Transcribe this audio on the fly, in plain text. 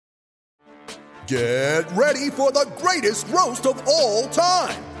Get ready for the greatest roast of all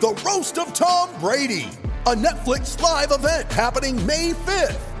time, the Roast of Tom Brady, a Netflix live event happening May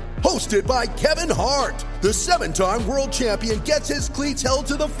 5th. Hosted by Kevin Hart, the 7-time world champion gets his cleats held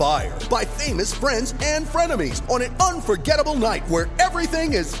to the fire by famous friends and frenemies on an unforgettable night where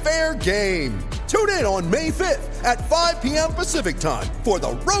everything is fair game. Tune in on May 5th at 5 p.m. Pacific time for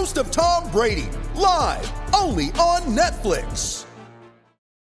the Roast of Tom Brady, live only on Netflix.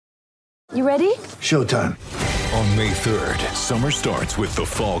 You ready? Showtime. On May 3rd, summer starts with The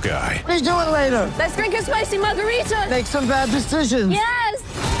Fall Guy. Let's do it later. Let's drink a spicy margarita. Make some bad decisions. Yes!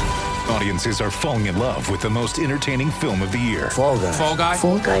 Audiences are falling in love with the most entertaining film of the year. Fall Guy. Fall Guy?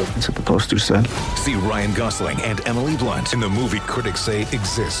 Fall guy. That's what the poster said. See Ryan Gosling and Emily Blunt in the movie critics say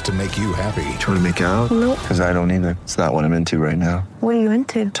exists to make you happy. Trying to make it out? Nope. Because I don't either. It's not what I'm into right now. What are you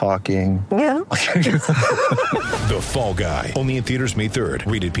into? Talking. Yeah. The Fall Guy. Only in theaters May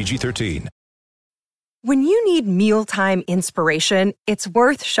 3rd. Rated PG-13. When you need mealtime inspiration, it's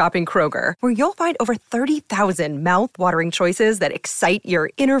worth shopping Kroger, where you'll find over 30,000 mouth-watering choices that excite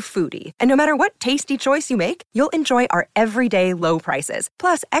your inner foodie. And no matter what tasty choice you make, you'll enjoy our everyday low prices,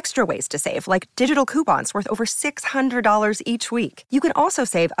 plus extra ways to save, like digital coupons worth over $600 each week. You can also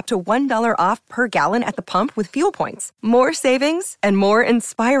save up to $1 off per gallon at the pump with fuel points. More savings and more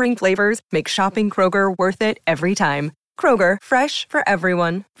inspiring flavors make shopping Kroger worth it every time. Kroger, fresh for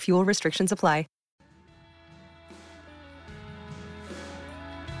everyone. Fuel restrictions apply.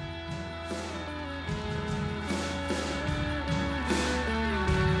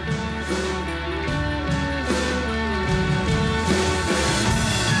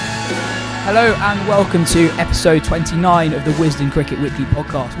 Hello and welcome to episode 29 of the Wisden Cricket Weekly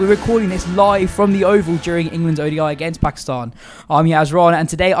podcast. We're recording this live from the Oval during England's ODI against Pakistan. I'm Yaz Rana, and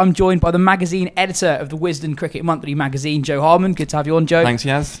today I'm joined by the magazine editor of the Wisden Cricket Monthly magazine, Joe Harmon. Good to have you on, Joe. Thanks,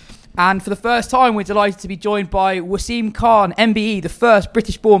 Yaz. And for the first time, we're delighted to be joined by Wasim Khan, MBE, the first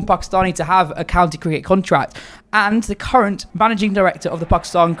British-born Pakistani to have a county cricket contract, and the current managing director of the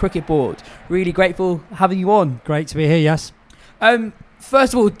Pakistan Cricket Board. Really grateful having you on. Great to be here, yes.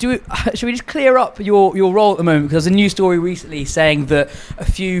 First of all, should we just clear up your role at the moment? Because there's a news story recently saying that a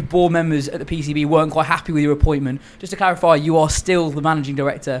few board members at the PCB weren't quite happy with your appointment. Just to clarify, you are still the managing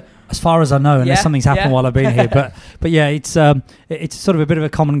director. As far as I know, unless something's happened while I've been here. But yeah, it's sort of a bit of a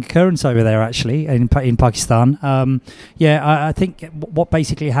common occurrence over there, actually, in Pakistan. I think what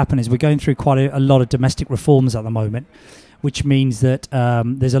basically happened is we're going through quite a lot of domestic reforms at the moment, which means that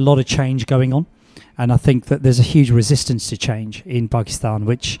there's a lot of change going on. And I think that there's a huge resistance to change in Pakistan,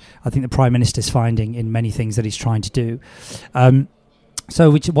 which I think the Prime Minister's finding in many things that he's trying to do.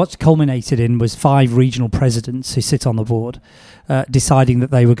 What's culminated in was 5 regional presidents who sit on the board deciding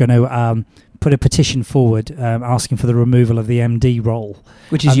that they were going to put a petition forward asking for the removal of the MD role.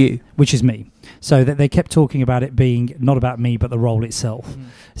 Which is you. Which is me. So that they kept talking about it being not about me, but the role itself,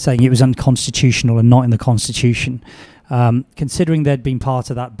 saying it was unconstitutional and not in the Constitution. Considering they'd been part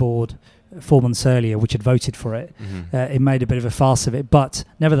of that board 4 months earlier, which had voted for it, it made a bit of a farce of it. But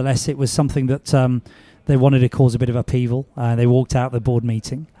nevertheless, it was something that they wanted to cause a bit of upheaval. They walked out the board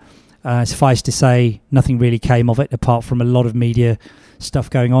meeting. Suffice to say, nothing really came of it, apart from a lot of media stuff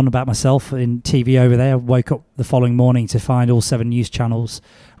going on about myself in TV over there. I woke up the following morning to find all 7 news channels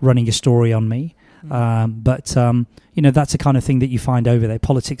running a story on me. That's the kind of thing that you find over there.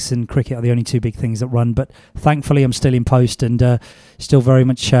 Politics and cricket are the only 2 big things that run. But thankfully, I'm still in post and still very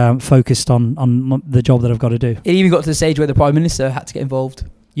much focused on the job that I've got to do. It even got to the stage where the Prime Minister had to get involved.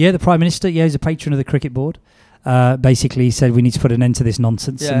 Yeah, the Prime Minister, he's a patron of the Cricket Board. Basically, he said we need to put an end to this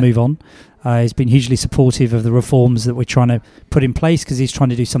nonsense and move on. He's been hugely supportive of the reforms that we're trying to put in place because he's trying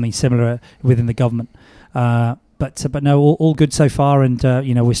to do something similar within the government. But no, all good so far, and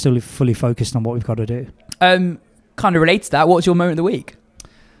we're still fully focused on what we've got to do. Kind of relates to that. What's your moment of the week?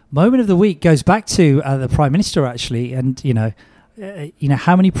 Moment of the week goes back to the Prime Minister, actually, and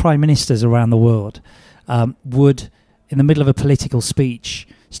how many Prime Ministers around the world would, in the middle of a political speech,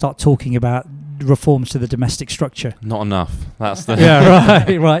 start talking about reforms to the domestic structure? Not enough. That's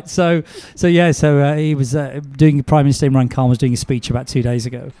the right. So he was doing. Prime Minister Imran Khan was doing a speech about 2 days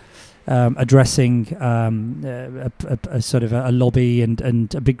ago. Addressing a sort of a lobby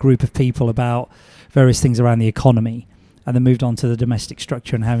and a big group of people about various things around the economy, and then moved on to the domestic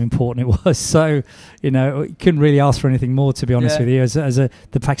structure and how important it was. So, couldn't really ask for anything more, to be honest with you.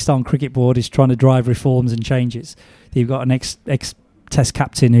 The Pakistan Cricket Board is trying to drive reforms and changes. You've got an ex-Test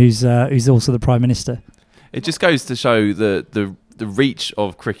captain who's also the Prime Minister. It just goes to show the the reach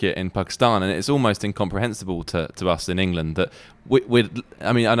of cricket in Pakistan, and it's almost incomprehensible to us in England that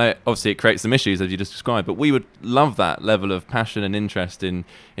I mean, I know obviously it creates some issues as you just described, but we would love that level of passion and interest in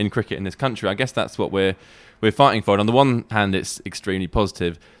cricket in this country. I guess that's what we're fighting for. And on the one hand, it's extremely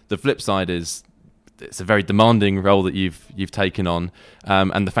positive. The flip side is it's a very demanding role that you've taken on,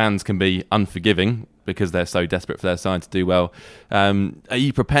 and the fans can be unforgiving because they're so desperate for their side to do well. Are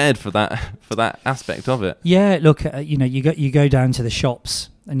you prepared for that aspect of it? Yeah, look, you go down to the shops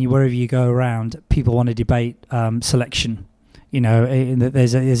and wherever you go around, people want to debate selection.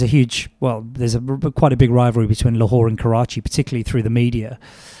 There's quite a big rivalry between Lahore and Karachi, particularly through the media,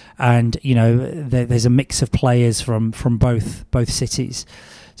 and there's a mix of players from both cities.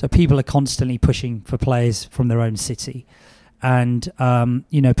 So people are constantly pushing for players from their own city. And,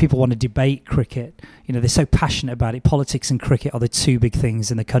 people want to debate cricket. They're so passionate about it. Politics and cricket are the two big things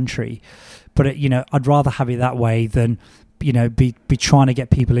in the country. But, I'd rather have it that way than, be trying to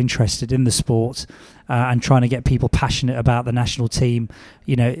get people interested in the sport and trying to get people passionate about the national team.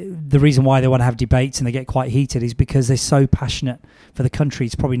 The reason why they want to have debates and they get quite heated is because they're so passionate for the country.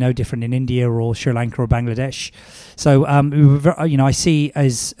 It's probably no different in India or Sri Lanka or Bangladesh. So, I see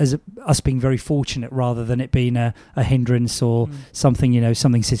as us being very fortunate rather than it being a hindrance or something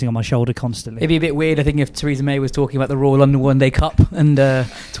sitting on my shoulder constantly. It'd be a bit weird, I think, if Theresa May was talking about the Royal London One Day Cup and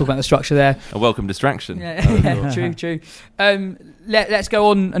talking about the structure there. A welcome distraction. Yeah, true. Let's go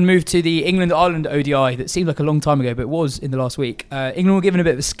on and move to the England-Ireland ODI that seemed like a long time ago, but it was in the last week. England were given a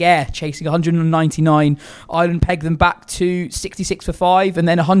bit of a scare, chasing 199. Ireland pegged them back to 66 for 5 and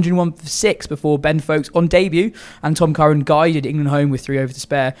then 101 for 6 before Ben Foakes on debut and Tom Curran guided England home with 3 overs to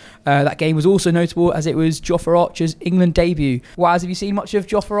spare. That game was also notable as it was Jofra Archer's England debut. Waz, have you seen much of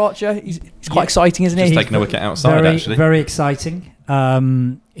Jofra Archer? He's quite exciting, isn't he? Just taking a wicket outside, actually. Very exciting.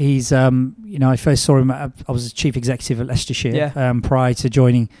 He's, I first saw him. I was chief executive at Leicestershire prior to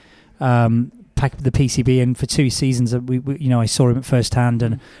joining the PCB, and for 2 seasons, I saw him at first hand.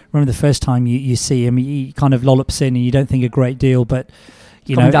 And remember the first time you see him, he kind of lollops in, and you don't think a great deal, but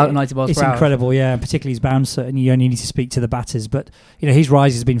down at 90 miles it's per hour. incredible, yeah. Particularly his bouncer, and you only need to speak to the batters. But his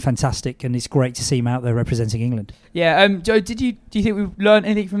rise has been fantastic, and it's great to see him out there representing England. Yeah, Joe, do you think we've learned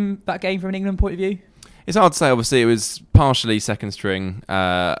anything from that game from an England point of view? It's hard to say. Obviously, it was partially second string,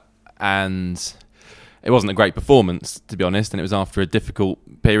 and it wasn't a great performance, to be honest. And it was after a difficult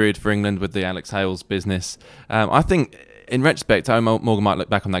period for England with the Alex Hales business. I think, in retrospect, Morgan might look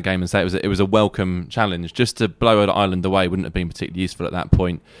back on that game and say it was a welcome challenge. Just to blow Ireland away wouldn't have been particularly useful at that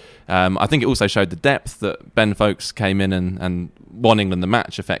point. I think it also showed the depth that Ben Foakes came in and won England the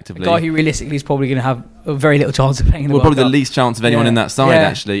match effectively. A guy who realistically is probably going to have a very little chance of playing in the World probably Cup. The least chance of anyone in that side,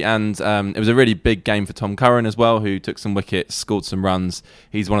 actually. And it was a really big game for Tom Curran as well, who took some wickets, scored some runs.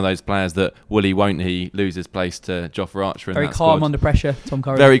 He's one of those players that, will he, won't he, lose his place to Jofra Archer in very that calm squad. Under pressure, Tom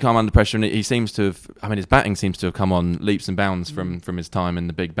Curran. Very calm under pressure, and he seems to have, his batting seems to have come on leaps and bounds from his time in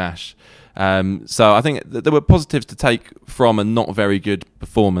the Big Bash. So I think there were positives to take from a not very good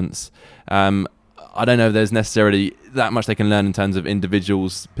performance. I don't know if there's necessarily that much they can learn in terms of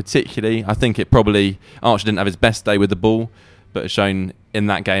individuals particularly. I think Archer didn't have his best day with the ball, but has shown in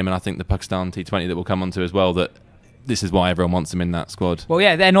that game, and I think the Pakistan T20 that we'll come on to as well, that this is why everyone wants him in that squad. Well,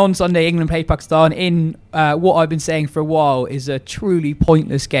 yeah, then on Sunday, England played Pakistan in what I've been saying for a while is a truly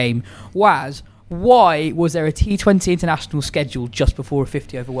pointless game. Waz, why was there a T20 international scheduled just before a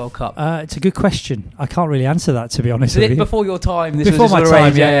 50-over World Cup? It's a good question. I can't really answer that, to be honest with you. Before your time? Before my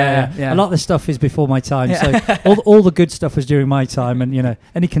time, yeah. A lot of the stuff is before my time. Yeah. So all the good stuff was during my time, and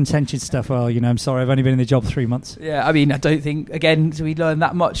any contentious stuff, I'm sorry, I've only been in the job 3 months. Yeah, I mean, I don't think, again, we learned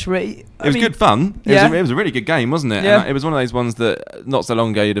that much. It was good fun. It was a really good game, wasn't it? Yeah. And it was one of those ones that not so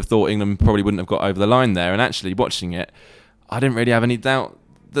long ago you'd have thought England probably wouldn't have got over the line there, and actually watching it, I didn't really have any doubt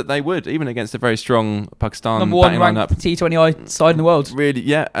that they would, even against a very strong Pakistan number one batting ranked lineup. T20I side in the world. Really,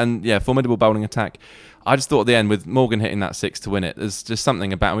 formidable bowling attack. I just thought at the end, with Morgan hitting that 6 to win it, there's just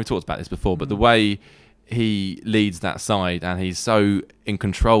something about, and we've talked about this before, but the way he leads that side, and he's so in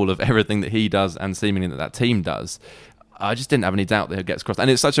control of everything that he does and seemingly that team does, I just didn't have any doubt that he gets across. And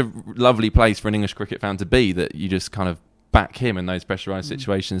it's such a lovely place for an English cricket fan to be, that you just kind of back him in those pressurised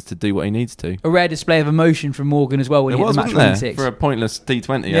situations to do what he needs to. A rare display of emotion from Morgan as well when he hit the match winning 6. For a pointless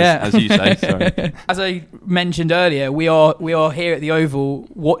T20, as you say. Sorry. As I mentioned earlier, we are here at the Oval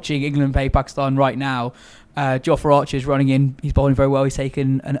watching England play Pakistan right now. Jofra Archer is running in. He's bowling very well. He's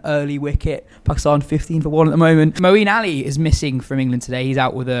taken an early wicket. Pakistan 15 for 1 at the moment. Moeen Ali is missing from England today. He's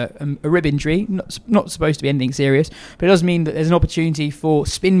out with a rib injury. Not supposed to be anything serious, but it does mean that there's an opportunity for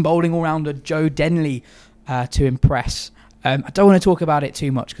spin bowling all-rounder Joe Denley to impress. I don't want to talk about it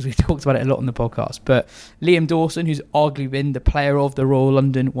too much because we've talked about it a lot on the podcast, but Liam Dawson, who's arguably been the player of the Royal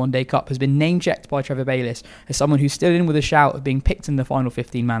London One Day Cup, has been name-checked by Trevor Bayliss as someone who's still in with a shout of being picked in the final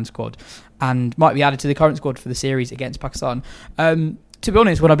 15-man squad and might be added to the current squad for the series against Pakistan. To be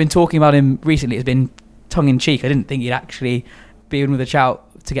honest, when I've been talking about him recently, it's been tongue-in-cheek. I didn't think he'd actually be in with a shout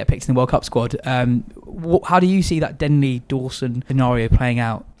to get picked in the World Cup squad. How do you see that Denley-Dawson scenario playing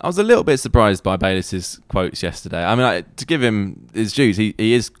out? I was a little bit surprised by Bayliss's quotes yesterday. I mean, to give him his dues, he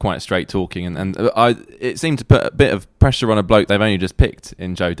is quite straight talking, and it seemed to put a bit of pressure on a bloke they've only just picked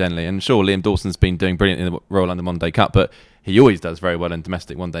in Joe Denley. And sure, Liam Dawson's been doing brilliant in the Royal London One Day Cup, but he always does very well in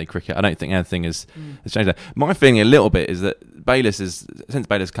domestic one-day cricket. I don't think anything has changed there. My feeling a little bit is that since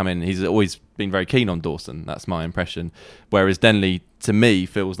Bayliss come in, he's always been very keen on Dawson. That's my impression. Whereas Denley, to me,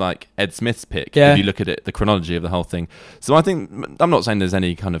 feels like Ed Smith's pick, if you look at it, the chronology of the whole thing. So I think, I'm not saying there's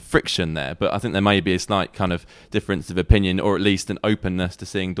any kind of friction there, but I think there may be a slight kind of difference of opinion, or at least an openness to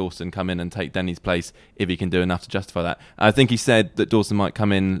seeing Dawson come in and take Denley's place if he can do enough to justify that. I think he said that Dawson might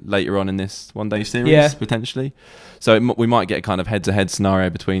come in later on in this one-day series, potentially. So we might get a kind of head-to-head scenario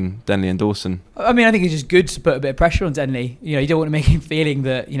between Denley and Dawson. I mean, I think it's just good to put a bit of pressure on Denley. You don't want to make him feeling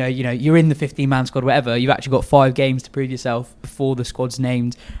that you're in the 15-man squad, whatever. You've actually got 5 games to prove yourself before the squad's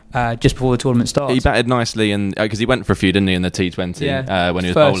named, just before the tournament starts. He batted nicely, and because he went for a few, didn't he, in the T20 when he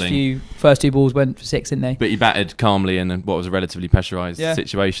was bowling. First 2 balls went for 6, didn't they? But he batted calmly in what was a relatively pressurised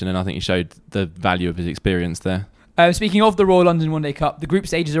situation, and I think he showed the value of his experience there. Speaking of the Royal London One Day Cup, the group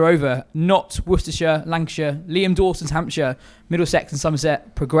stages are over. Notts, Worcestershire, Lancashire, Liam Dawson's Hampshire, Middlesex and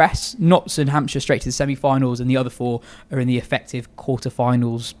Somerset progress. Notts and Hampshire straight to the semi-finals, and the other 4 are in the effective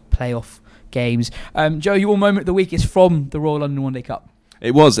quarter-finals playoff games. Joe, your moment of the week is from the Royal London One Day Cup.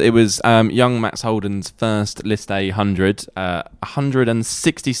 It was young Max Holden's first List A 100,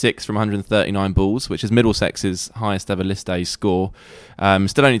 166 from 139 balls, which is Middlesex's highest ever List A score.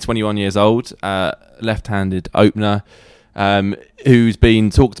 Still only 21 years old, left-handed opener, who's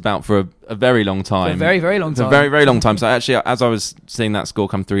been talked about for a very long time. For a very, very long time. For a very, very long time. So actually, as I was seeing that score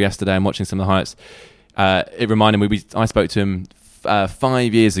come through yesterday and watching some of the highlights, it reminded me, I spoke to him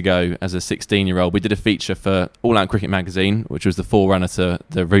 5 years ago as a 16-year-old. We did a feature for All Out Cricket magazine, which was the forerunner to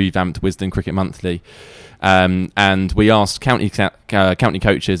the revamped Wisden Cricket Monthly, and we asked county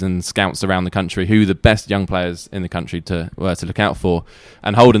coaches and scouts around the country who the best young players in the country were to look out for,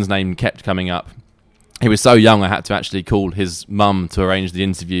 and Holden's name kept coming up. He was so young, I had to actually call his mum to arrange the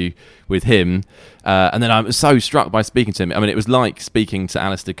interview with him. And then I was so struck by speaking to him. I mean, it was like speaking to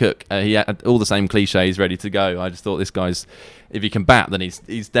Alistair Cook. He had all the same cliches ready to go. I just thought, this guy's, if he can bat, then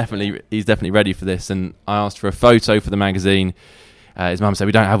he's definitely ready for this. And I asked for a photo for the magazine. His mum said,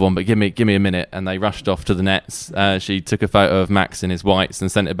 "We don't have one, but give me a minute." And they rushed off to the nets. She took a photo of Max in his whites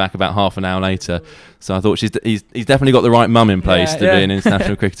and sent it back about half an hour later. So I thought he's definitely got the right mum in place to be an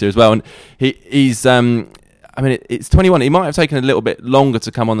international cricketer as well. And he's it's 21. He might have taken a little bit longer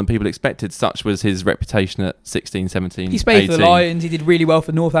to come on than people expected. Such was his reputation at 16, 17, He's played 18. for the Lions. He did really well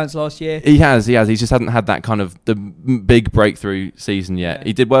for Northants last year. He has. He just hadn't had that kind of the big breakthrough season yet. Yeah.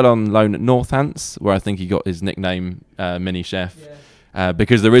 He did well on loan at Northants, where I think he got his nickname Mini Chef. Yeah.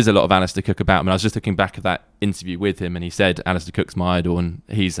 Because there is a lot of Alistair Cook about him. And I was just looking back at that interview with him, and he said Alistair Cook's my idol and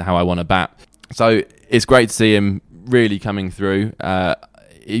he's how I want to bat. So it's great to see him really coming through.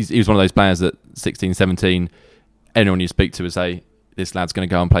 He was one of those players at 16, 17, anyone you speak to would say, this lad's going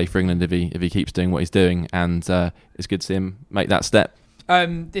to go and play for England if he keeps doing what he's doing. And it's good to see him make that step.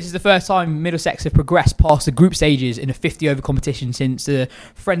 This is the first time Middlesex have progressed past the group stages in a 50-over competition since the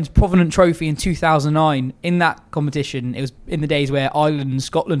Friends Provenant Trophy in 2009. In that competition, it was in the days where Ireland and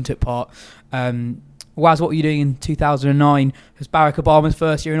Scotland took part. Waz, what were you doing in 2009? It was Barack Obama's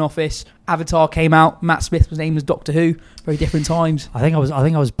first year in office. Avatar came out. Matt Smith was named as Doctor Who. Very different times. I think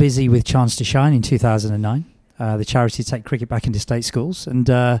I was busy with Chance to Shine in 2009. The charity to take cricket back into state schools, and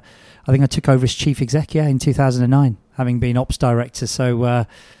I think I took over as chief exec in 2009, having been ops director. So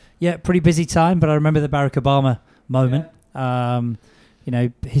pretty busy time. But I remember the Barack Obama moment.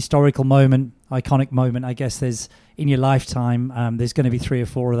 Historical moment, iconic moment. I guess there's in your lifetime, there's going to be 3 or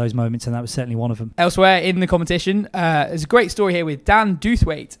 4 of those moments, and that was certainly one of them. Elsewhere in the competition, there's a great story here with Dan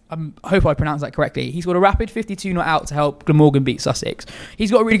Doothwaite. I hope I pronounced that correctly. He's got a rapid 52 not out to help Glamorgan beat Sussex.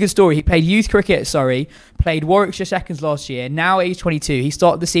 He's got a really good story. He played youth cricket at Surrey, played Warwickshire Seconds last year, now age 22. He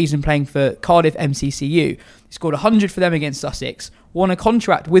started the season playing for Cardiff MCCU. He scored 100 for them against Sussex, won a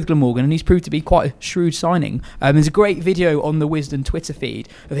contract with Glamorgan, and he's proved to be quite a shrewd signing. There's a great video on the Wisden Twitter feed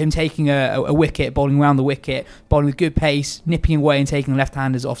of him taking a wicket, bowling around the wicket, bowling with good pace, nipping away and taking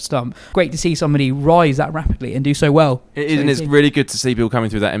left-handers off stump. Great to see somebody rise that rapidly and do so well. It is, and it's really good to see people coming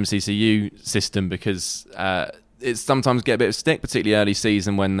through that MCCU system, because it's sometimes get a bit of stick, particularly early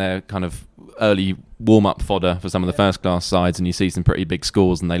season when they're kind of early warm-up fodder for some of the first-class sides, and you see some pretty big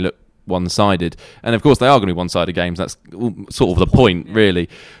scores and they look one-sided. And of course they are going to be one-sided games. That's sort of the point, really.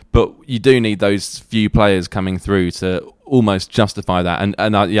 But you do need those few players coming through to almost justify that.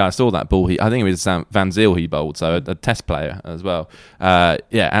 And I saw that ball. I think it was Van Zyl he bowled, so a test player as well.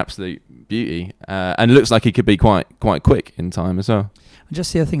 Absolute beauty. And looks like he could be quite quick in time as well. And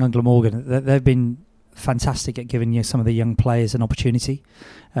just the other thing on Glamorgan, they've been fantastic at giving some of the young players an opportunity.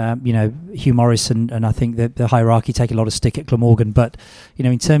 Hugh Morris and I think the hierarchy take a lot of stick at Glamorgan, but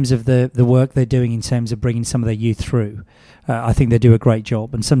in terms of the work they're doing in terms of bringing some of their youth through, I think they do a great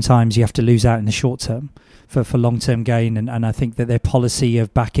job. And sometimes you have to lose out in the short term for long-term gain, and I think that their policy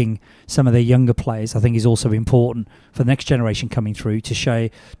of backing some of their younger players, I think, is also important for the next generation coming through to show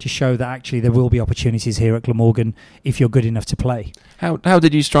that actually there will be opportunities here at Glamorgan if you're good enough to play. How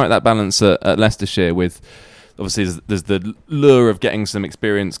did you strike that balance at Leicestershire with... Obviously, there's the lure of getting some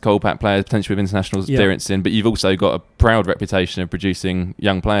experienced Colpack players, potentially with international experience in, but you've also got a proud reputation of producing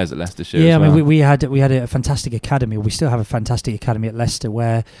young players at Leicestershire. Yeah, as well. I mean, we had a fantastic academy. We still have a fantastic academy at Leicester,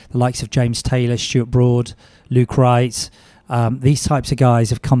 where the likes of James Taylor, Stuart Broad, Luke Wright, these types of guys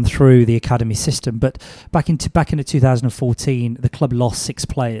have come through the academy system. But back into 2014, the club lost 6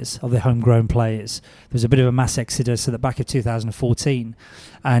 players of their homegrown players. There was a bit of a mass exodus at the back of 2014.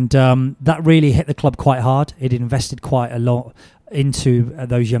 And that really hit the club quite hard. It invested quite a lot into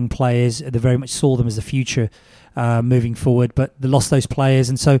those young players. They very much saw them as the future moving forward, but they lost those players.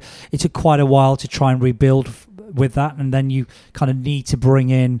 And so it took quite a while to try and rebuild with that. And then you kind of need to bring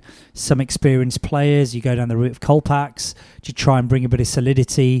in some experienced players. You go down the route of Colpacks to try and bring a bit of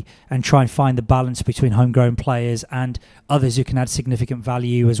solidity and try and find the balance between homegrown players and others who can add significant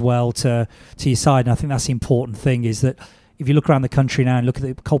value as well to your side. And I think that's the important thing, is that if you look around the country now and look at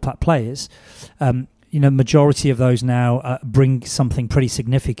the Colpack players, majority of those now bring something pretty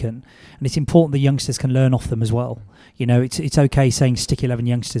significant, and it's important that youngsters can learn off them as well. It's okay saying stick 11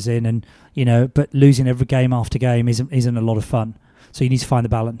 youngsters in, and but losing every game after game isn't a lot of fun. So you need to find the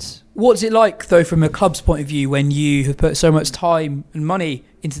balance. What's it like, though, from a club's point of view, when you have put so much time and money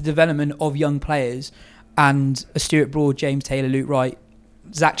into the development of young players, and a Stuart Broad, James Taylor, Luke Wright,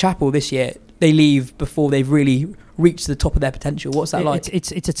 Zach Chappell this year, they leave before they've really reached the top of their potential? What's that like?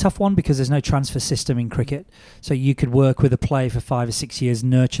 It's a tough one because there's no transfer system in cricket. So you could work with a player for 5 or 6 years,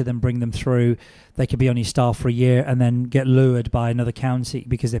 nurture them, bring them through. They could be on your staff for a year and then get lured by another county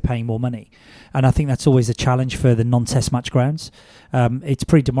because they're paying more money. And I think that's always a challenge for the non-test match grounds. It's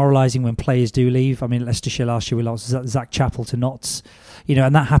pretty demoralising when players do leave. I mean, Leicestershire last year we lost Zach Chappell to Notts,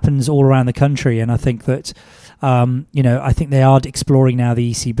 and that happens all around the country. And I think that I think they are exploring now,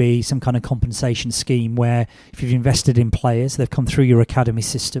 the ECB, some kind of compensation scheme where if you've invested in players, they've come through your academy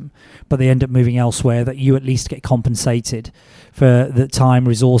system, but they end up moving elsewhere, that you at least get compensated for the time,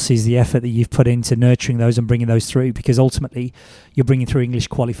 resources, the effort that you've put into nurturing those and bringing those through, because ultimately you're bringing through English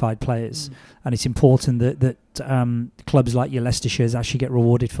qualified players. And it's important that clubs like your Leicestershires actually get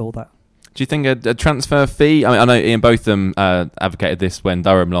rewarded for all that. Do you think a transfer fee? I know Ian Botham advocated this when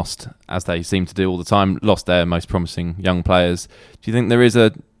Durham lost, as they seem to do all the time, lost their most promising young players. Do you think there is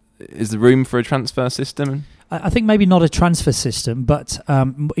there room for a transfer system? I think maybe not a transfer system, but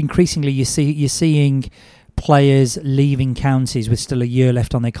increasingly you're seeing players leaving counties with still a year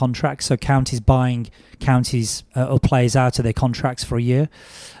left on their contracts. So counties buying counties or players out of their contracts for a year.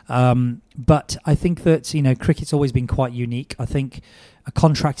 But I think that cricket's always been quite unique. I think a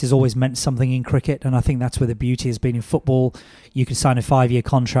contract has always meant something in cricket, and I think that's where the beauty has been. In football, you can sign a 5-year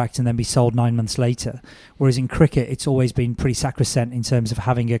contract and then be sold 9 months later, whereas in cricket it's always been pretty sacrosanct in terms of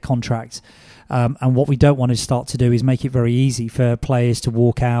having a contract. And what we don't want to start to do is make it very easy for players to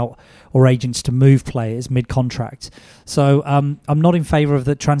walk out or agents to move players mid-contract. So I'm not in favour of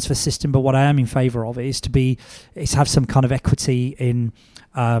the transfer system, but what I am in favour of is to have some kind of equity in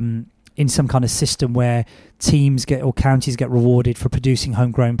some kind of system where teams or counties get rewarded for producing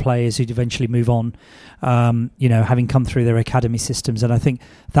homegrown players who'd eventually move on, having come through their academy systems. And I think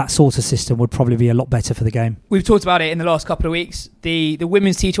that sort of system would probably be a lot better for the game. We've talked about it in the last couple of weeks. The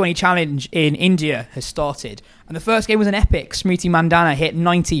Women's T20 Challenge in India has started. And the first game was an epic. Smriti Mandhana hit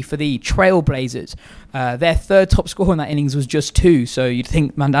 90 for the Trailblazers. Their third top score in that innings was just 2. So you'd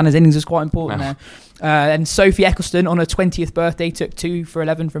think Mandhana's innings was quite important there. And Sophie Eccleston on her 20th birthday took 2 for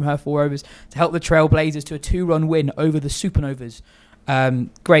 11 from her 4 overs to help the Trailblazers to a 2-run win over the Supernovas.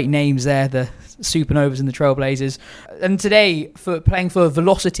 Great names there, the Supernovas and the Trailblazers. And today, for playing for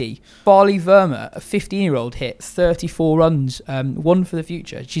Velocity, Farley Verma, a 15-year-old, hit 34 runs, one for the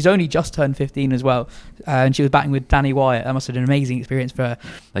future. She's only just turned 15 as well, and she was batting with Danny Wyatt. That must have been an amazing experience for her.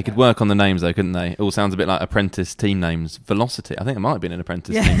 They could work on the names though, couldn't they? It all sounds a bit like apprentice team names. Velocity, I think it might have been an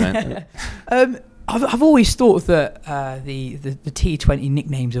apprentice team name. I've always thought that the T20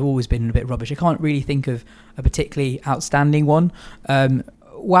 nicknames have always been a bit rubbish. I can't really think of a particularly outstanding one.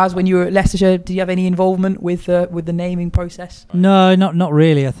 Waz, when you were at Leicestershire, did you have any involvement with the naming process? No, not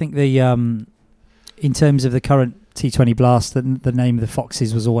really. I think in terms of the current T20 Blast, the name of the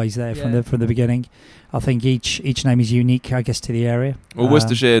Foxes was always there from the beginning. I think each name is unique, I guess, to the area. Well,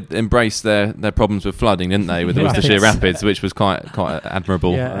 Worcestershire embraced their problems with flooding, didn't they, with the Worcestershire Rapids, which was quite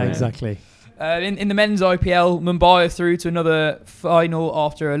admirable. Yeah, exactly. In the men's IPL, Mumbai are through to another final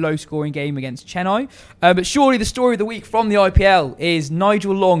after a low-scoring game against Chennai. But surely the story of the week from the IPL is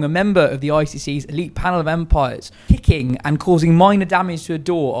Nigel Long, a member of the ICC's elite panel of umpires, kicking and causing minor damage to a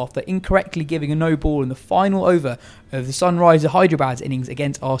door after incorrectly giving a no ball in the final over of the Sunrisers Hyderabad's innings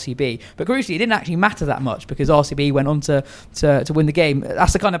against RCB. But crucially, it didn't actually matter that much because RCB went on to win the game.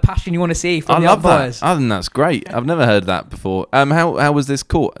 That's the kind of passion you want to see from the umpires. I think that's great. I've never heard that before. How was this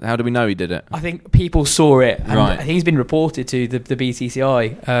caught? How do we know he did it? I think people saw it, and right. He's been reported to the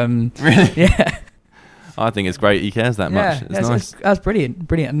BCCI. Really? Yeah. I think it's great he cares that much. It's nice. That's brilliant,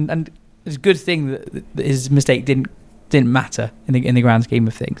 and it's a good thing that his mistake didn't matter in the grand scheme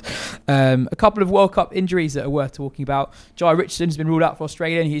of things. A couple of World Cup injuries that are worth talking about. Jai Richardson's been ruled out for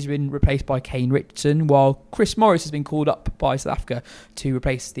Australia, and he's been replaced by Kane Richardson, while Chris Morris has been called up by South Africa to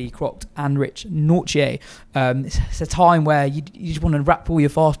replace the crocked Anrich Nortje. It's a time where you just want to wrap all your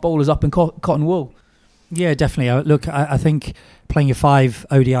fast bowlers up in cotton wool. Yeah, definitely. Look, I think playing a 5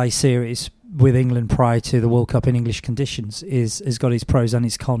 ODI series with England prior to the World Cup in English conditions has got its pros and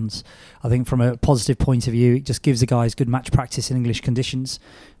its cons. I think from a positive point of view, it just gives the guys good match practice in English conditions.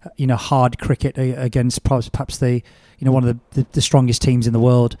 Hard cricket against perhaps one of the strongest teams in the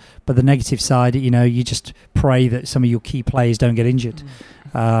world. But the negative side, you just pray that some of your key players don't get injured.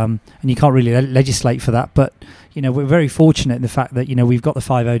 And you can't really legislate for that. But, we're very fortunate in the fact that, we've got the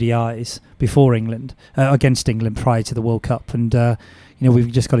 5 ODIs before England, against England prior to the World Cup. And,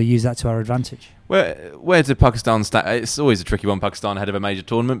 we've just got to use that to our advantage. Where did Pakistan stand? It's always a tricky one, Pakistan, ahead of a major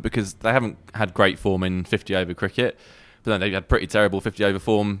tournament, because they haven't had great form in 50-over cricket. But then they had pretty terrible 50-over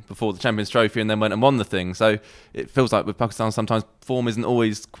form before the Champions Trophy and then went and won the thing. So it feels like with Pakistan, sometimes form isn't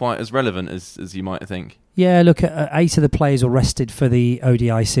always quite as relevant as you might think. Yeah, look, 8 of the players were rested for the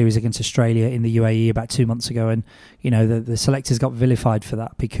ODI series against Australia in the UAE about 2 months ago. And, the selectors got vilified for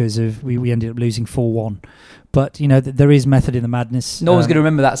that because we ended up losing 4-1. But, there is method in the madness. No one's going to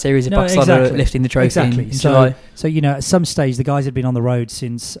remember that series if Pakistan are lifting the trophy in July. So, at some stage, the guys had been on the road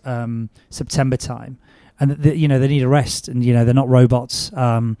since September time. And, they need a rest. And, they're not robots.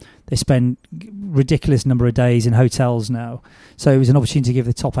 They spend ridiculous number of days in hotels now. So it was an opportunity to give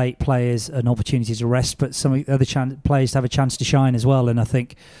the top 8 players an opportunity to rest, but some of the other players to have a chance to shine as well. And I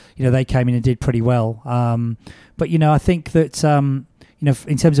think, they came in and did pretty well. But, I think that...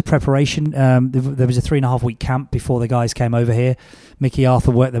 in terms of preparation, there was a 3.5-week camp before the guys came over here. Mickey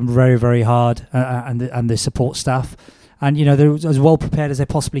Arthur worked them very, very hard, and the support staff. And, they're as well prepared as they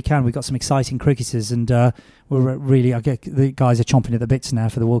possibly can. We've got some exciting cricketers, and we're really, the guys are chomping at the bits now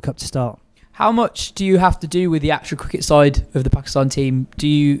for the World Cup to start. How much do you have to do with the actual cricket side of the Pakistan team? Do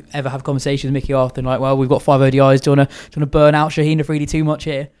you ever have conversations with Mickey Arthur and we've got 5 ODIs, do you want to burn out Shaheen Afridi too much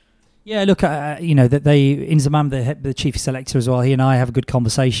here? Yeah, look, that Inzamam, the chief selector as well, he and I have good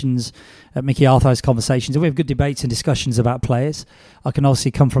conversations. Mickey Arthur has conversations, and we have good debates and discussions about players. I can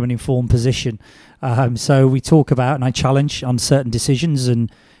obviously come from an informed position. So we talk about, and I challenge on certain decisions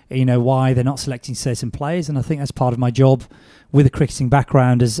and, why they're not selecting certain players. And I think that's part of my job with a cricketing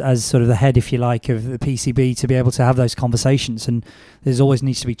background as sort of the head, if you like, of the PCB, to be able to have those conversations. And there's always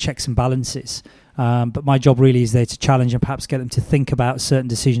needs to be checks and balances. But my job really is there to challenge and perhaps get them to think about certain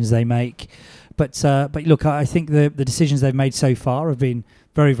decisions they make. But look, I think the decisions they've made so far have been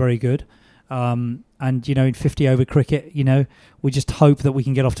very, very good. And, in 50-over cricket, we just hope that we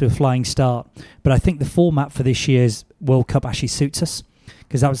can get off to a flying start. But I think the format for this year's World Cup actually suits us,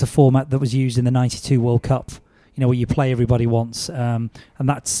 because that was the format that was used in the 92 World Cup, where you play everybody once. And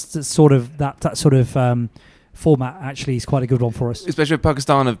that's sort of that sort of... format actually is quite a good one for us. Especially if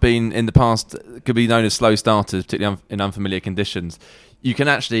Pakistan have been in the past, could be known as slow starters, particularly in unfamiliar conditions. You can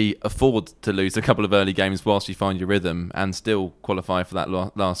actually afford to lose a couple of early games whilst you find your rhythm and still qualify for that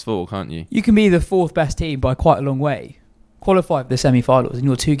last 4, can't you? You can be the 4th best team by quite a long way. qualify for the semi-finals, and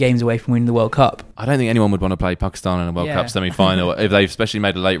you're 2 games away from winning the World Cup. I don't think anyone would want to play Pakistan in a World Cup semi-final if they've especially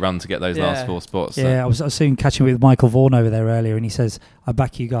made a late run to get those last 4 spots. So. Yeah, I was soon catching with Michael Vaughan over there earlier, and he says, I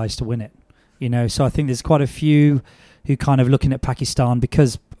back you guys to win it. So I think there's quite a few who kind of looking at Pakistan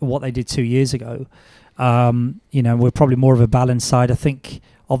because of what they did 2 years ago. We're probably more of a balanced side. I think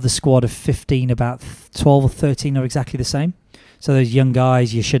of the squad of 15, about 12 or 13 are exactly the same. So those young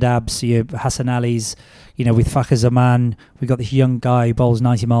guys, your Shadabs, your Hassan Alis, with Fakhar Zaman, we've got this young guy who bowls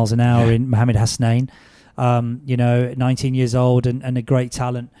 90 miles an hour in Mohamed Hasnain, 19 years old and a great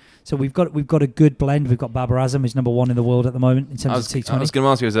talent. So we've got a good blend. We've got Babar Azam, who's number 1 in the world at the moment in terms of T20. I was going to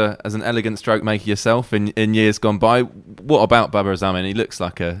ask you, as an elegant stroke maker yourself in years gone by, what about Babar Azam? And he looks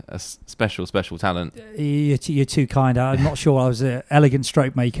like a special talent. You're too kind. I'm not sure I was an elegant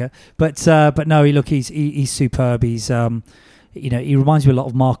stroke maker, but no, he's superb. He's he reminds me a lot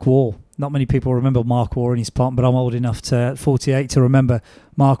of Mark Waugh. Not many people remember Mark Waugh in his part, but I'm old enough at 48 to remember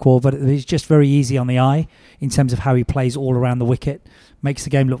Mark Waugh. But he's just very easy on the eye in terms of how he plays all around the wicket. Makes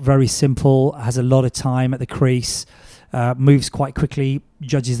the game look very simple, has a lot of time at the crease, moves quite quickly,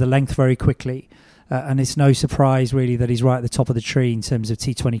 judges the length very quickly. And it's no surprise, really, that he's right at the top of the tree in terms of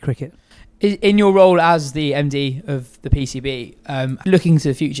T20 cricket. In your role as the MD of the PCB, looking to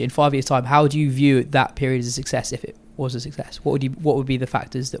the future, in 5 years' time, how do you view that period as a success, if it was a success? What would be the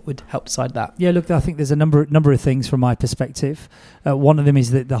factors that would help decide that? Yeah, look, I think there's a number of things from my perspective. One of them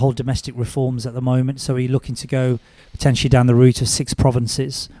is the whole domestic reforms at the moment. So we're looking to go potentially down the route of 6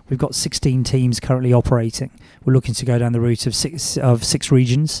 provinces. We've got 16 teams currently operating. We're looking to go down the route of six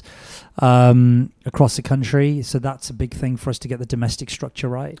regions across the country. So that's a big thing for us to get the domestic structure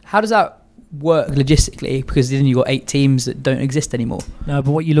right. How does that work logistically? Because then you've got 8 teams that don't exist anymore. No,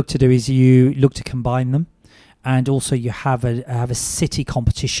 but what you look to do is you look to combine them. And also you have a city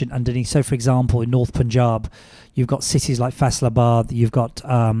competition underneath. So, for example, in North Punjab, you've got cities like Faisalabad, you've got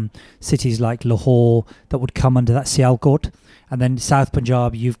cities like Lahore that would come under that Sialkot. And then South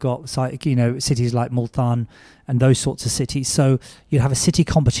Punjab, you've got cities like Multan and those sorts of cities. So you'd have a city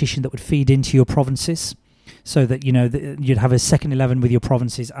competition that would feed into your provinces. So that you'd have a second 11 with your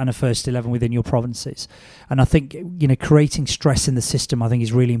provinces and a first 11 within your provinces. And I think creating stress in the system I think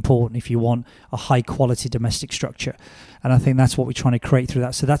is really important if you want a high quality domestic structure. And I think that's what we're trying to create through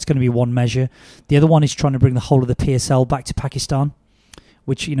that. So that's going to be one measure. The other one is trying to bring the whole of the PSL back to Pakistan,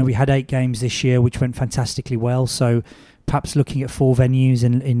 which we had 8 games this year, which went fantastically well. So perhaps looking at 4 venues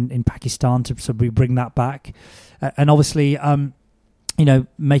in Pakistan to we bring that back, and obviously.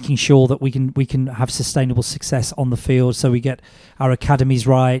 Making sure that we can have sustainable success on the field, so we get our academies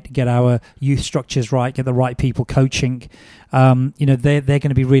right, get our youth structures right, get the right people coaching. They're going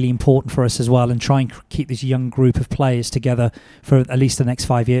to be really important for us as well, and try and keep this young group of players together for at least the next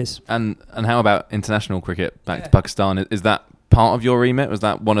 5 years. And how about international cricket back to Pakistan? Is that part of your remit? Was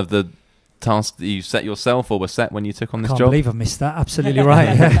that one of the tasks that you set yourself or were set when you took on this job? I can't believe I missed that. Absolutely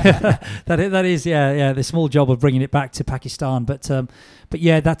right. that is the small job of bringing it back to Pakistan, but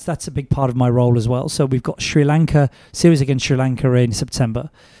yeah, that's a big part of my role as well. So we've got series against Sri Lanka in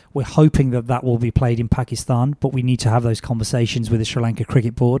September. We're hoping that will be played in Pakistan, but we need to have those conversations with the Sri Lanka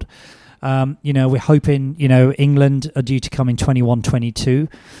Cricket Board. We're hoping, England are due to come in 21-22,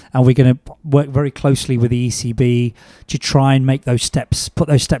 and we're going to work very closely with the ECB to try and make those steps, put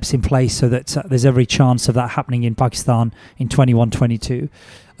those steps in place so that there's every chance of that happening in Pakistan in 21-22.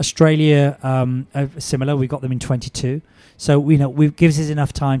 Australia, similar, we got them in 22. So, it gives us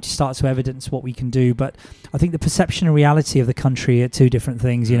enough time to start to evidence what we can do. But I think the perception and reality of the country are 2 different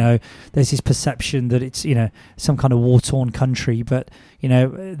things. There's this perception that it's, some kind of war-torn country. But,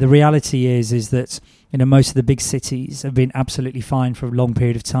 the reality is that, most of the big cities have been absolutely fine for a long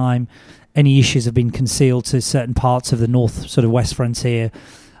period of time. Any issues have been concealed to certain parts of the north, sort of west frontier.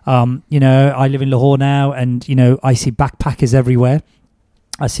 I live in Lahore now, and, I see backpackers everywhere.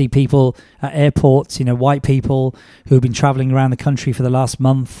 I see people at airports, white people who have been travelling around the country for the last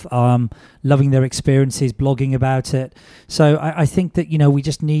month, loving their experiences, blogging about it. So I think that, we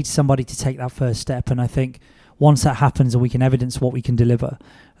just need somebody to take that first step. And I think once that happens and we can evidence what we can deliver,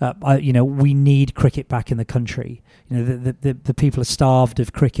 we need cricket back in the country. The people are starved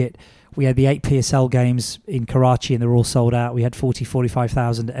of cricket. We had the 8 PSL games in Karachi and they were all sold out. We had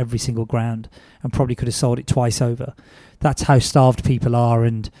 45,000 at every single ground and probably could have sold it twice over. That's how starved people are,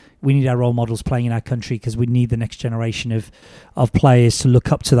 and we need our role models playing in our country because we need the next generation of players to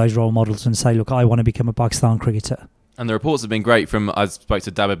look up to those role models and say, look, I want to become a Pakistan cricketer. And the reports have been great I spoke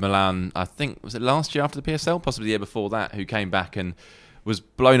to David Malan, I think, was it last year after the PSL, possibly the year before that, who came back and was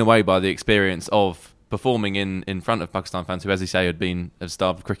blown away by the experience of performing in front of Pakistan fans who, as you say, had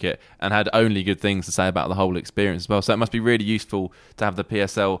starved of cricket and had only good things to say about the whole experience as well. So it must be really useful to have the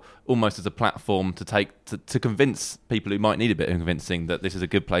PSL almost as a platform to convince people who might need a bit of convincing that this is a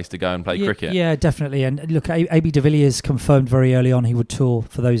good place to go and play cricket. Yeah, definitely. And look, AB de Villiers confirmed very early on he would tour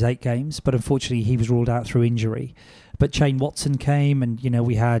for those 8 games, but unfortunately he was ruled out through injury. But Shane Watson came, and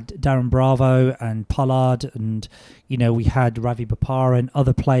we had Darren Bravo and Pollard, and we had Ravi Bopara and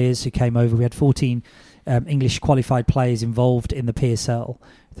other players who came over. We had 14 English qualified players involved in the PSL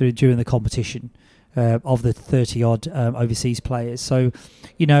during the competition of the 30 odd overseas players. So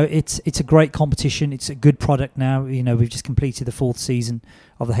it's a great competition. It's a good product now. We've just completed the 4th season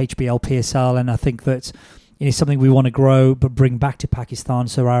of the HBL PSL, and I think that it's something we want to grow but bring back to Pakistan,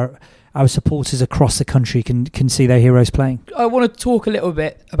 so our supporters across the country can see their heroes playing. I want to talk a little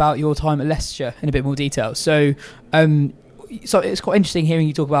bit about your time at Leicestershire in a bit more detail. So it's quite interesting hearing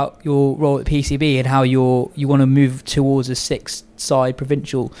you talk about your role at PCB and how you want to move towards a 6-side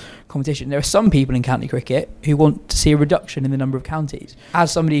provincial competition. There are some people in county cricket who want to see a reduction in the number of counties.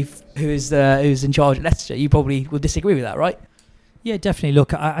 As somebody who's in charge at Leicestershire, you probably will disagree with that, right? Yeah, definitely.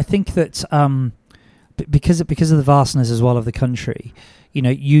 Look, I think that because of the vastness as well of the country,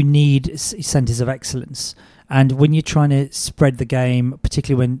 you need centres of excellence, and when you're trying to spread the game,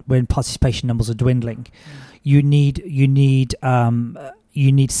 particularly when participation numbers are dwindling, you need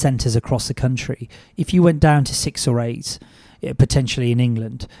centres across the country. If you went down to 6 or 8, potentially in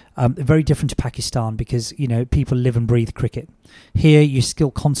England, very different to Pakistan, because people live and breathe cricket. Here, you're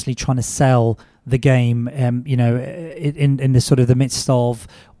still constantly trying to sell the game, in the sort of the midst of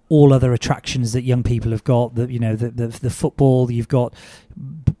all other attractions that young people have got, the football, you've got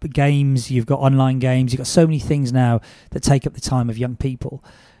games, you've got online games, you've got so many things now that take up the time of young people.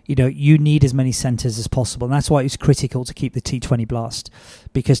 You need as many centres as possible, and that's why it's critical to keep the T20 Blast,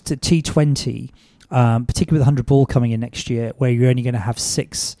 because to T20, particularly with the 100 ball coming in next year, where you're only going to have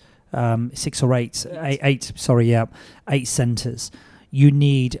 6 or 8 centres, you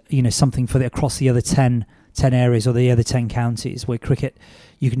need something for across the other 10 areas or the other 10 counties where cricket,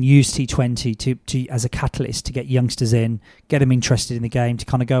 you can use T20 to as a catalyst to get youngsters in, get them interested in the game, to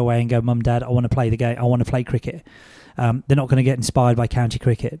kind of go away and go, Mum, Dad, I want to play the game, I want to play cricket. They're not going to get inspired by county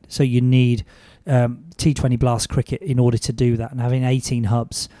cricket, so you need T20 Blast cricket in order to do that, and having 18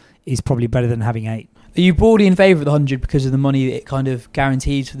 hubs is probably better than having 8. Are you broadly in favour of the 100 because of the money that it kind of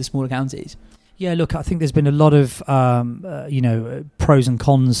guarantees for the smaller counties? Yeah, look, I think there's been a lot of pros and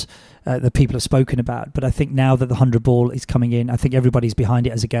cons that people have spoken about, but I think now that the 100 ball is coming in, I think everybody's behind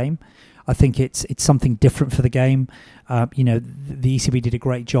it as a game. I think it's something different for the game. The ECB did a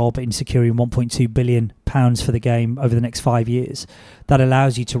great job in securing £1.2 billion for the game over the next 5 years. That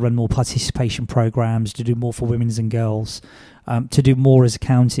allows you to run more participation programmes, to do more for women's and girls, to do more as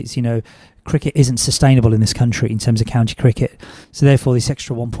counties. Cricket isn't sustainable in this country in terms of county cricket, so therefore this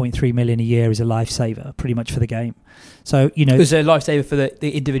extra 1.3 million a year is a lifesaver pretty much for the game. So it's a lifesaver for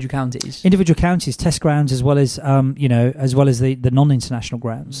the individual counties, test grounds, as well as the non-international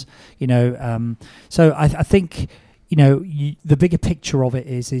grounds. So I think the bigger picture of it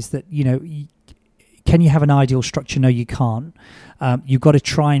is that can you have an ideal structure? No, you can't. You've got to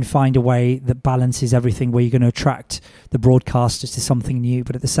try and find a way that balances everything, where you're going to attract the broadcasters to something new,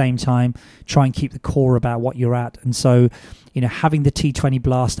 but at the same time try and keep the core about what you're at. And so, having the T20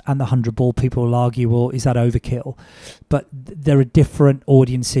 Blast and the 100 ball, people will argue, well, is that overkill? But there are different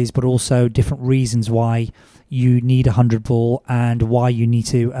audiences, but also different reasons why you need a 100 ball and why you need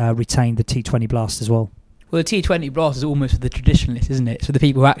to retain the T20 Blast as well. Well, the T20 Blast is almost for the traditionalists, isn't it? So the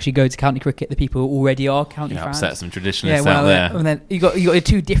people who actually go to county cricket, the people who already are county fans. Upset some traditionalists out there. And then you got your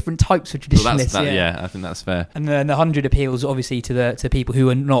 2 different types of traditionalists. Well, I think that's fair. And then the 100 appeals obviously to people who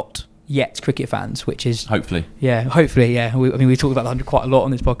are not yet cricket fans, which is hopefully. We talked about the 100 quite a lot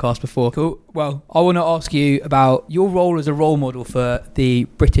on this podcast before. Cool. Well, I want to ask you about your role as a role model for the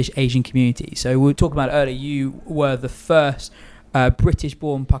British Asian community. So we were talking about earlier. You were the first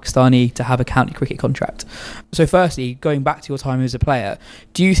British-born Pakistani to have a county cricket contract. So firstly, going back to your time as a player,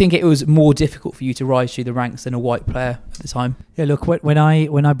 do you think it was more difficult for you to rise through the ranks than a white player at the time? Yeah, look, when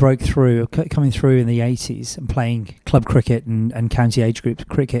I broke through, coming through in the 80s and playing club cricket and county age group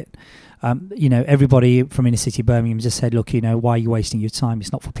cricket, everybody from inner city Birmingham just said, look, why are you wasting your time?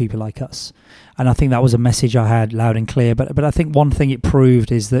 It's not for people like us. And I think that was a message I had loud and clear. But I think one thing it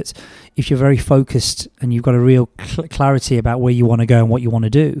proved is that if you're very focused and you've got a real clarity about where you want to go and what you want to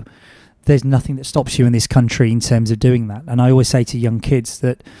do, there's nothing that stops you in this country in terms of doing that. And I always say to young kids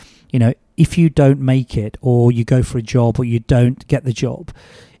that, if you don't make it, or you go for a job or you don't get the job,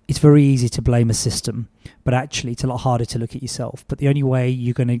 it's very easy to blame a system. but actually it's a lot harder to look at yourself. But the only way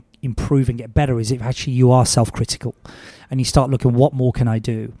you're going to improve and get better is if actually you are self-critical and you start looking, what more can I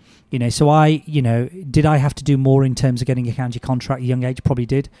do? So did I have to do more in terms of getting a county contract at a young age? Probably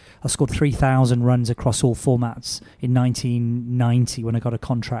did. I scored 3,000 runs across all formats in 1990 when I got a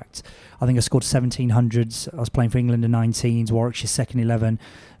contract. I think I scored 1,700s. I was playing for England under 19s, Warwickshire second 11,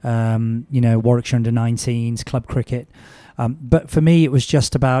 Warwickshire under 19s, club cricket. But for me, it was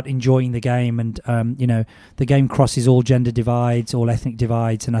just about enjoying the game, and the game crosses all gender divides, all ethnic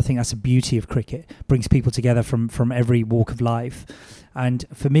divides, and I think that's the beauty of cricket. Brings people together from every walk of life. And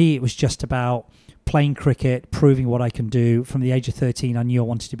for me, it was just about playing cricket, proving what I can do. From the age of 13, I knew I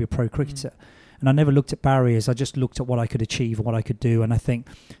wanted to be a pro cricketer. And I never looked at barriers. I just looked at what I could achieve and what I could do. And I think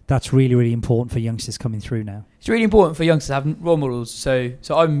that's really, really important for youngsters coming through now. It's really important for youngsters to have role models. So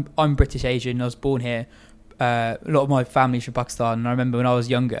I'm British Asian. I was born here. A lot of my family's from Pakistan, and I remember when I was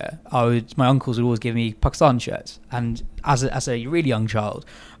younger, my uncles would always give me Pakistan shirts. And as a really young child,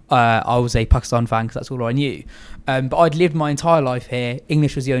 I was a Pakistan fan because that's all I knew. But I'd lived my entire life here.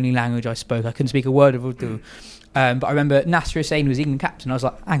 English was the only language I spoke. I couldn't speak a word of Urdu. But I remember Nasser Hussain was England captain. I was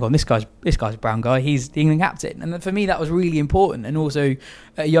like, hang on, this guy's a brown guy. He's the England captain. And for me, that was really important. And also,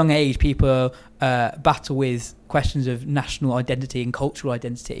 at a young age, people battle with questions of national identity and cultural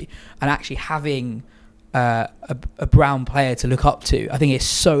identity. And actually having a brown player to look up to, I think it's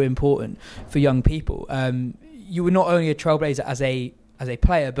so important for young people. You were not only a trailblazer as a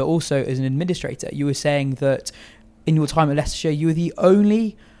player, but also as an administrator. You were saying that in your time at Leicestershire, you were the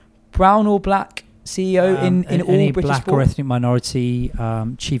only brown or black CEO in all any British black sport? or ethnic minority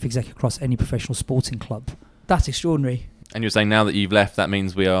chief executive across any professional sporting club. That's extraordinary. And you're saying now that you've left, that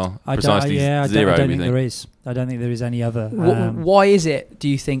means we are precisely zero. I don't think there is. I don't think there is any other. Why is it, do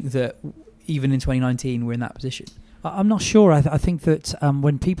you think, that even in 2019 we're in that position? I'm not sure. I think that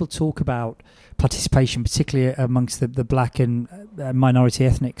when people talk about participation, particularly amongst the black and minority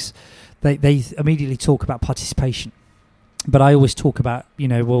ethnics, they immediately talk about participation. But I always talk about,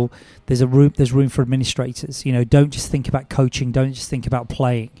 there's room for administrators. Don't just think about coaching. Don't just think about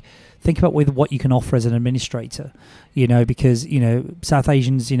playing. Think about what you can offer as an administrator. Because South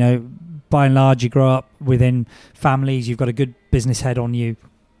Asians, by and large, you grow up within families. You've got a good business head on you.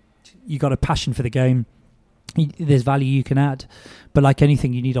 You've got a passion for the game. There's value you can add, but like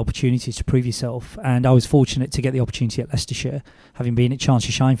anything, you need opportunities to prove yourself. And I was fortunate to get the opportunity at Leicestershire, having been at Chance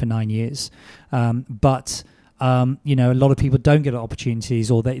to Shine for 9 years. But a lot of people don't get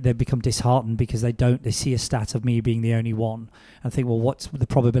opportunities, or they become disheartened because they see a stat of me being the only one and think, well, what's the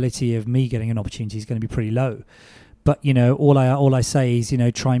probability of me getting an opportunity is going to be pretty low. But all I say is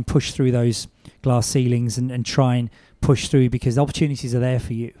try and push through those glass ceilings and try and push through, because the opportunities are there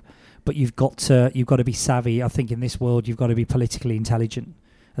for you. But you've got to be savvy. I think in this world you've got to be politically intelligent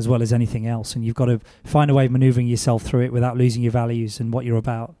as well as anything else, and you've got to find a way of manoeuvring yourself through it without losing your values and what you're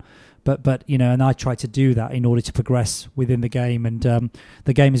about. But and I try to do that in order to progress within the game. And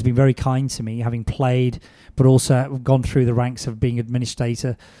the game has been very kind to me, having played, but also gone through the ranks of being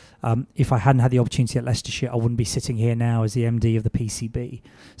administrator. If I hadn't had the opportunity at Leicestershire, I wouldn't be sitting here now as the MD of the PCB.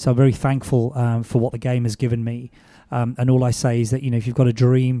 So I'm very thankful for what the game has given me. And all I say is that, if you've got a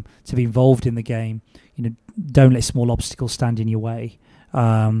dream to be involved in the game, don't let small obstacles stand in your way.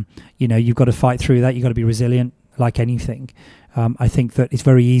 You've got to fight through that. You've got to be resilient, like anything. I think that it's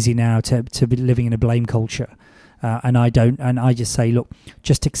very easy now to be living in a blame culture. And I just say, look,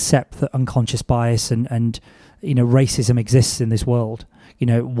 just accept that unconscious bias and racism exists in this world.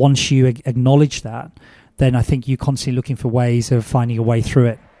 Once you acknowledge that, then I think you're constantly looking for ways of finding a way through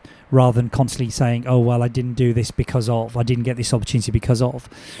it, rather than constantly saying, oh, well, I didn't do this because of, I didn't get this opportunity because of.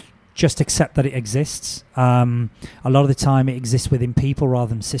 Just accept that it exists. A lot of the time it exists within people rather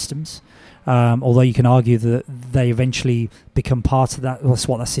than systems. Although you can argue that they eventually become part of that. That's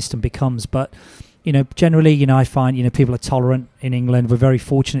what that system becomes. But, generally, I find, people are tolerant in England. We're very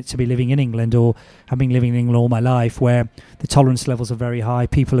fortunate to be living in England, or have been living in England all my life, where the tolerance levels are very high.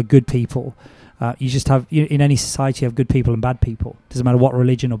 People are good people. You just have, in any society, you have good people and bad people. Doesn't matter what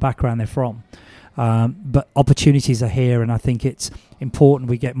religion or background they're from. But opportunities are here, and I think it's important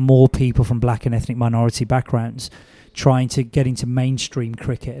we get more people from black and ethnic minority backgrounds trying to get into mainstream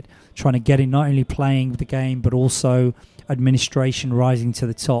cricket, trying to get in not only playing the game, but also administration rising to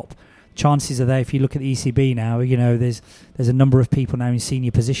the top. Chances are there. If you look at the ECB now, there's a number of people now in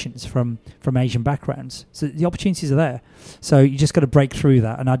senior positions from Asian backgrounds. So the opportunities are there. So you just got to break through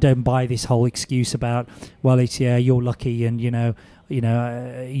that. And I don't buy this whole excuse about, well, you're lucky, and you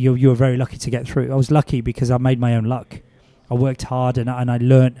were very lucky to get through. I was lucky because I made my own luck. I worked hard and I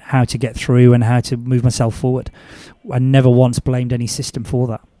learned how to get through and how to move myself forward. I never once blamed any system for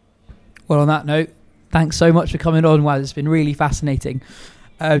that. Well, on that note, Thanks so much for coming on, Waz. It's been really fascinating.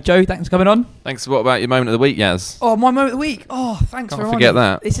 Joe, thanks for coming on. Thanks. What about your moment of the week, Yaz? Oh, my moment of the week. Oh, thanks for Can't forget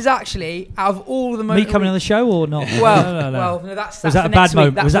reminding me. that. This is actually, out of all the moments... Me coming on the show or not? Well, no, that's Was that for a bad next week.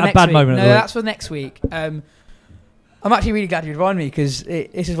 moment? That's Was for that a next bad week. moment of No, the week? that's for next week. I'm actually really glad you reminded me because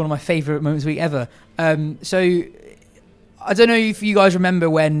this is one of my favourite moments of the week ever. So, I don't know if you guys remember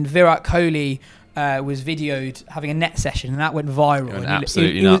when Virat Kohli was videoed having a net session and that went viral. It went and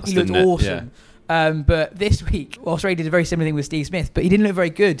absolutely he nuts, looked didn't it? awesome. But this week, Australia did a very similar thing with Steve Smith, but he didn't look very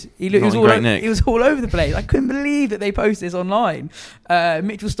good. He was all over the place. I couldn't believe that they posted this online.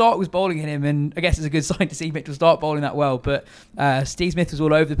 Mitchell Starc was bowling at him, and I guess it's a good sign to see Mitchell Starc bowling that well. But Steve Smith was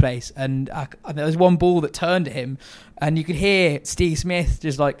all over the place, and there was one ball that turned at him, and you could hear Steve Smith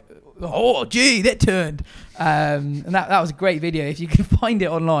just like, "Oh, gee, that turned." And that was a great video. If you can find it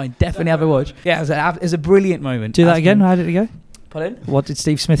online, definitely have a watch. Yeah, it was a brilliant moment. Do that again. How did it go? Pardon? What did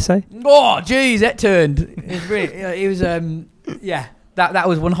Steve Smith say? Oh, geez, that turned. It was really, it was, yeah, that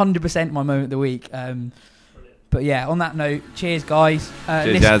was 100% my moment of the week. But yeah, on that note, cheers, guys.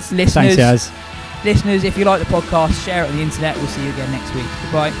 Cheers, Yaz. Listeners, Thanks, Yaz. Listeners, if you like the podcast, share it on the internet. We'll see you again next week.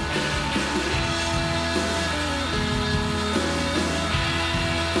 Goodbye.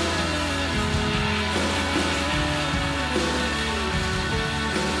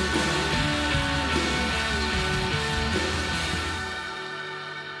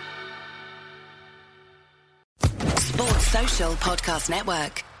 Social Podcast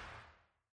Network.